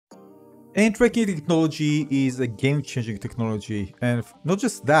And tracking technology is a game-changing technology, and not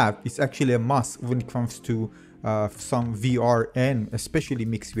just that, it's actually a must when it comes to some VR and especially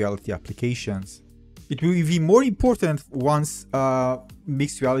mixed reality applications. It will be more important once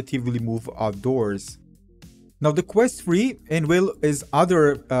mixed reality will move outdoors. Now the Quest 3, and well as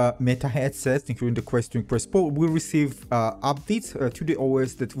other Meta headsets, including the Quest 2 and Quest Pro, will receive updates to the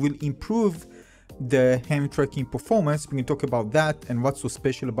OS that will improve the hand tracking performance. We can talk about that and what's so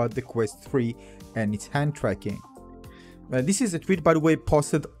special about the Quest 3 and its hand tracking. This is a tweet, by the way,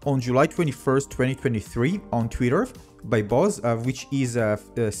 posted on July 21st, 2023 on Twitter by Boz, which is a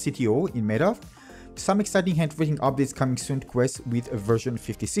CTO in Meta. Some exciting hand tracking updates coming soon to Quest with a version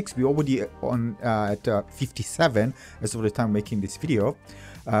 56. We're already on at 57 as of the time making this video.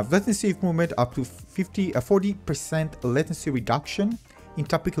 Latency improvement up to 40% latency reduction in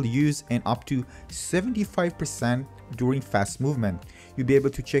topical use and up to 75% during fast movement. You'll be able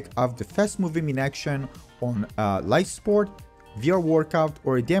to check out the fast movement in action on live sport, VR workout,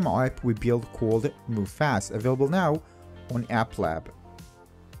 or a demo app we built called Move Fast, available now on App Lab.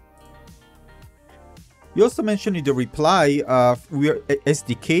 We also mentioned in the reply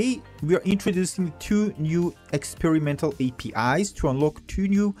SDK, we are introducing 2 new experimental APIs to unlock 2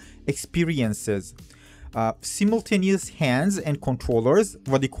 new experiences. Simultaneous hands and controllers,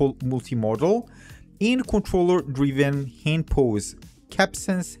 what they call multimodal, and controller-driven hand pose,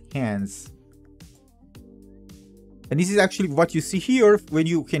 CapSense hands. And this is actually what you see here. When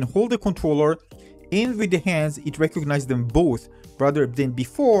you can hold the controller and with the hands, it recognizes them both, rather than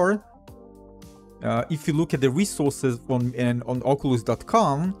before. If you look at the resources on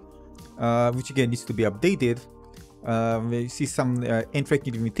Oculus.com, which again needs to be updated, you see some hand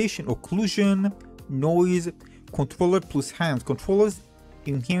tracking limitation, occlusion, noise, controller plus hands. Controllers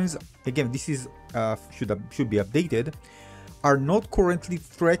in hands, again, this is should be updated, are not currently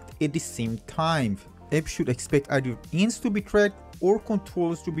tracked at the same time. Apps should expect either hands to be tracked or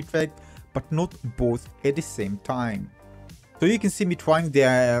controllers to be tracked, but not both at the same time. So you can see me trying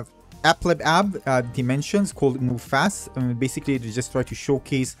the App Lab app dimensions called Move Fast. Basically, they just try to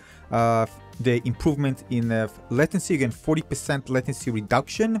showcase the improvement in latency, again 40% latency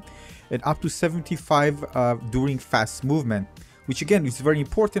reduction and up to 75 during fast movement, which again is very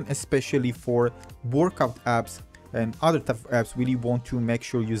important, especially for workout apps and other type of apps. Really want to make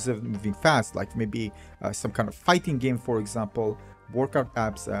sure users moving fast, like maybe some kind of fighting game, for example, workout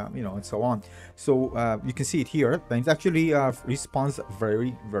apps, you know, and so on. So you can see it here, and it actually responds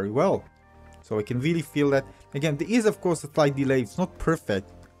very, very well. So I can really feel that. Again, there is of course a slight delay. It's not perfect,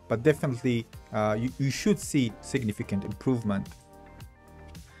 but definitely you should see significant improvement.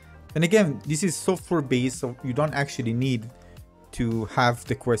 And again, this is software based, so you don't actually need to have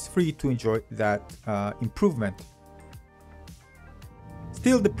the Quest 3 to enjoy that improvement.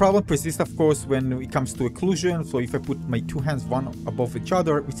 Still, the problem persists, of course, when it comes to occlusion. So if I put my 2 hands one above each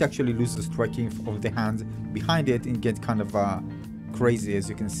other, it actually loses tracking of the hands behind it and gets kind of crazy, as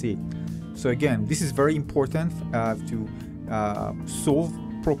you can see. So again, this is very important to solve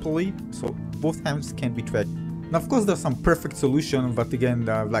properly, so both hands can be tracked. Now, of course, there's some perfect solution, but again,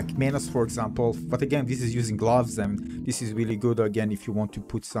 like Menos, for example. But again, this is using gloves, and this is really good, again, if you want to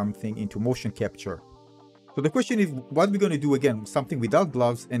put something into motion capture. So the question is, what are we going to do again, something without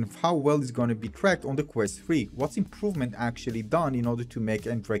gloves, and how well is going to be tracked on the Quest 3? What's improvement actually done in order to make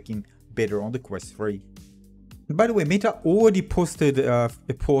hand tracking better on the Quest 3? And by the way, Meta already posted a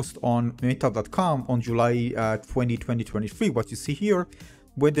post on meta.com on July 20, 2023, what you see here,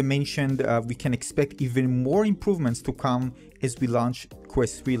 where they mentioned we can expect even more improvements to come as we launch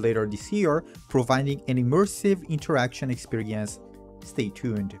Quest 3 later this year, providing an immersive interaction experience. Stay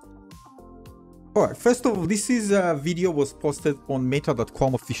tuned. Alright, first of all, this is a video was posted on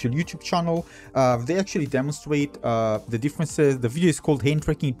meta.com official YouTube channel. They actually demonstrate the differences. The video is called Hand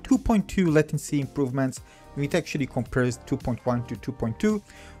Tracking 2.2 Latency Improvements. It actually compares 2.1 to 2.2,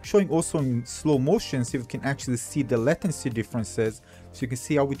 showing also in slow motion, so you can actually see the latency differences. So you can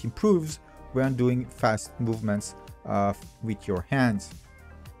see how it improves when doing fast movements with your hands.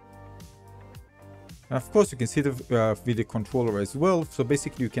 And of course, you can see the with the controller as well. So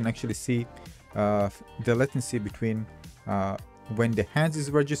basically, you can actually see the latency between when the hands is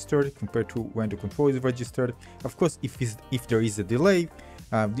registered compared to when the controller is registered. Of course, if there is a delay,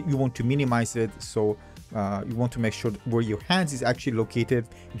 you want to minimize it. So you want to make sure that where your hands is actually located,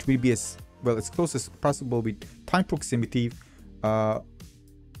 it will be as well as close as possible with time proximity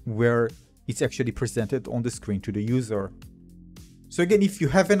where it's actually presented on the screen to the user. So again, if you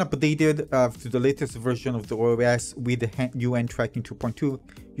haven't updated to the latest version of the OS with the new hand tracking 2.2,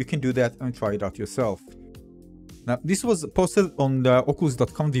 you can do that and try it out yourself. Now, this was posted on the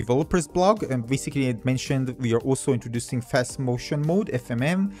Oculus.com developers blog, and basically it mentioned we are also introducing fast motion mode,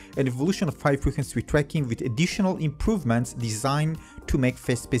 FMM, and evolution of high frequency tracking with additional improvements designed to make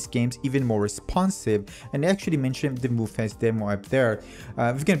fast-paced games even more responsive. And they actually mentioned the Move Fast demo up there.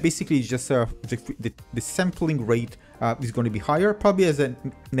 We can basically just the sampling rate is going to be higher, probably has a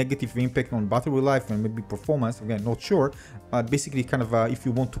negative impact on battery life and maybe performance. Again, not sure. Basically, kind of if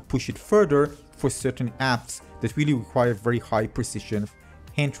you want to push it further for certain apps that really require very high precision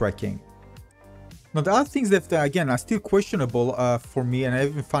hand tracking. Now, the other things that again are still questionable for me, and I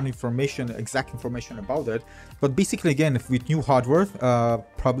haven't found exact information about it. But basically, again, with new hardware,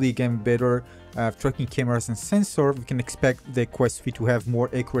 probably again better tracking cameras and sensor, we can expect the Quest 3 to have more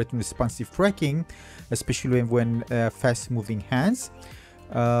accurate and responsive tracking, especially when fast-moving hands.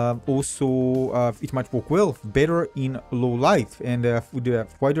 Also, it might work well better in low light, and with a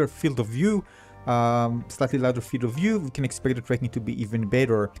wider field of view, slightly larger field of view, we can expect the tracking to be even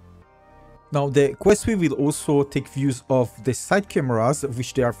better. Now, the Quest 3 will also take views of the side cameras,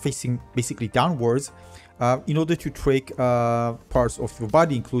 which they are facing basically downwards, in order to track parts of your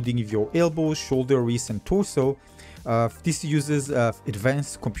body, including your elbows, shoulder, wrist, and torso. This uses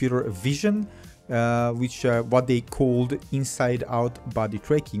advanced computer vision, which what they called inside-out body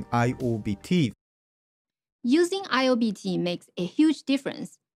tracking, IOBT. Using IOBT makes a huge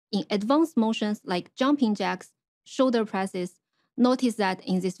difference in advanced motions like jumping jacks, shoulder presses. Notice that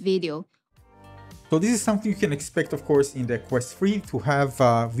in this video. So this is something you can expect, of course, in the Quest 3 to have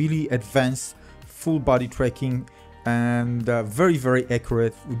really advanced full body tracking and very, very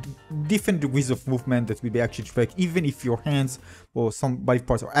accurate with different degrees of movement that will be actually tracked. Even if your hands or some body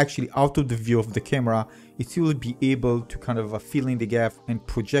parts are actually out of the view of the camera, it will be able to kind of fill in the gap and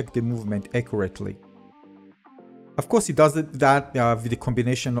project the movement accurately. Of course, it does that with the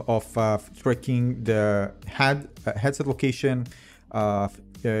combination of tracking the headset location,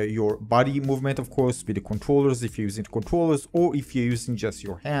 your body movement, of course, with the controllers, if you're using controllers, or if you're using just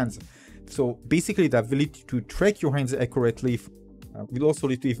your hands. So basically, the ability to track your hands accurately will also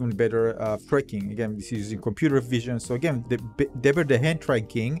lead to even better tracking. Again, this is using computer vision. So again, the better the hand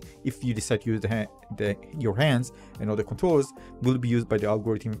tracking, if you decide to use your hands and other controllers, will be used by the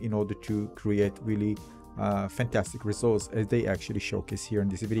algorithm in order to create really fantastic results, as they actually showcase here in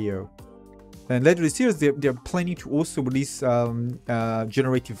this video. And later this year, they're planning to also release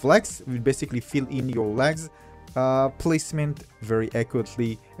generative legs. Will basically fill in your legs placement very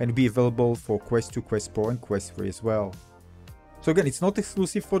accurately and be available for Quest 2, Quest Pro, and Quest 3 as well. So again, it's not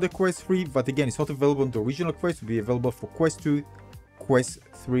exclusive for the Quest 3, but again, it's not available on the original Quest. It will be available for Quest 2, Quest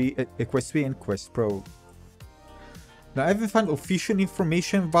 3, and Quest Pro. Now, I haven't found official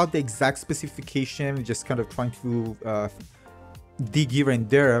information about the exact specification, just kind of trying to dig here and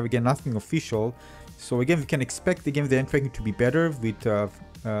there. Again, nothing official. So again, we can expect again the hand tracking to be better with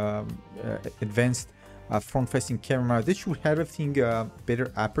advanced front-facing camera. This should have, I think,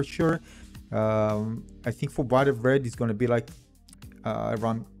 better aperture. I think for what I've read, it's going to be like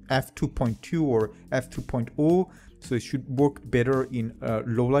around f2.2 or f2.0. So it should work better in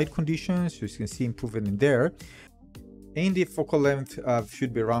low light conditions. So you can see improvement in there. And the focal length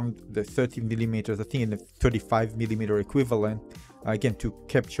should be around the 30 millimeters, I think in the 35 millimeter equivalent, again, to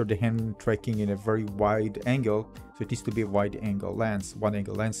capture the hand tracking in a very wide angle. So it needs to be a wide angle lens, wide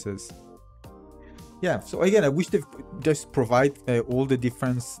angle lenses. Yeah, so again, I wish they just provide all the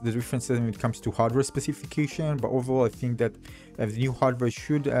differences when it comes to hardware specification, but overall I think that the new hardware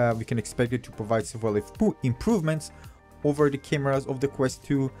should, we can expect it to provide several improvements over the cameras of the Quest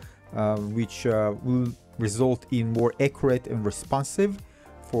 2, which will result in more accurate and responsive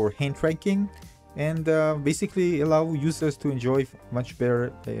for hand tracking, and basically allow users to enjoy much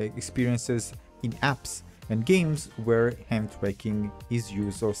better experiences in apps and games where hand tracking is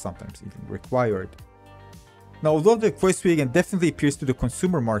used or sometimes even required. Now, although the Quest 3 again definitely appeals to the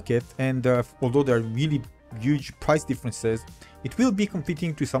consumer market, and although there are really huge price differences, it will be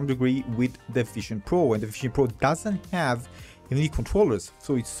competing to some degree with the Vision Pro, and the Vision Pro doesn't have any controllers,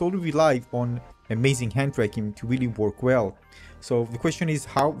 so it solely relies on amazing hand tracking to really work well. So the question is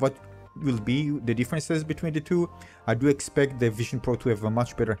what will be the differences between the two. I do expect the Vision Pro to have a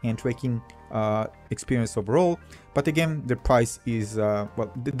much better hand tracking experience overall, but again, the price is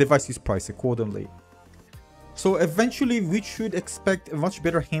well, the device is priced accordingly. So eventually we should expect a much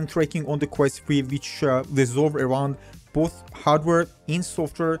better hand tracking on the Quest 3, which resolve around both hardware and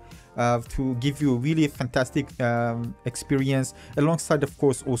software to give you a really fantastic experience, alongside of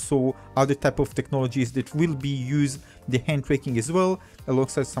course also other type of technologies that will be used the hand tracking as well,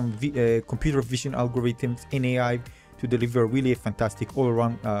 alongside some computer vision algorithms and AI to deliver really a fantastic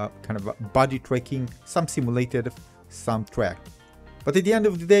all-around kind of body tracking, some simulated, some tracked. But at the end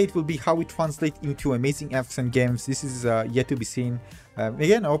of the day, it will be how it translates into amazing apps and games. This is yet to be seen.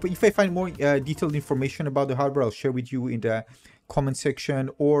 Again, if I find more detailed information about the hardware, I'll share with you in the comment section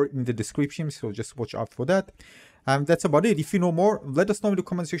or in the description, so just watch out for that. That's about it. If you know more, let us know in the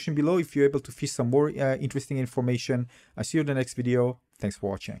comment section below if you're able to fish some more interesting information. I'll see you in the next video. Thanks for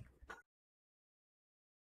watching.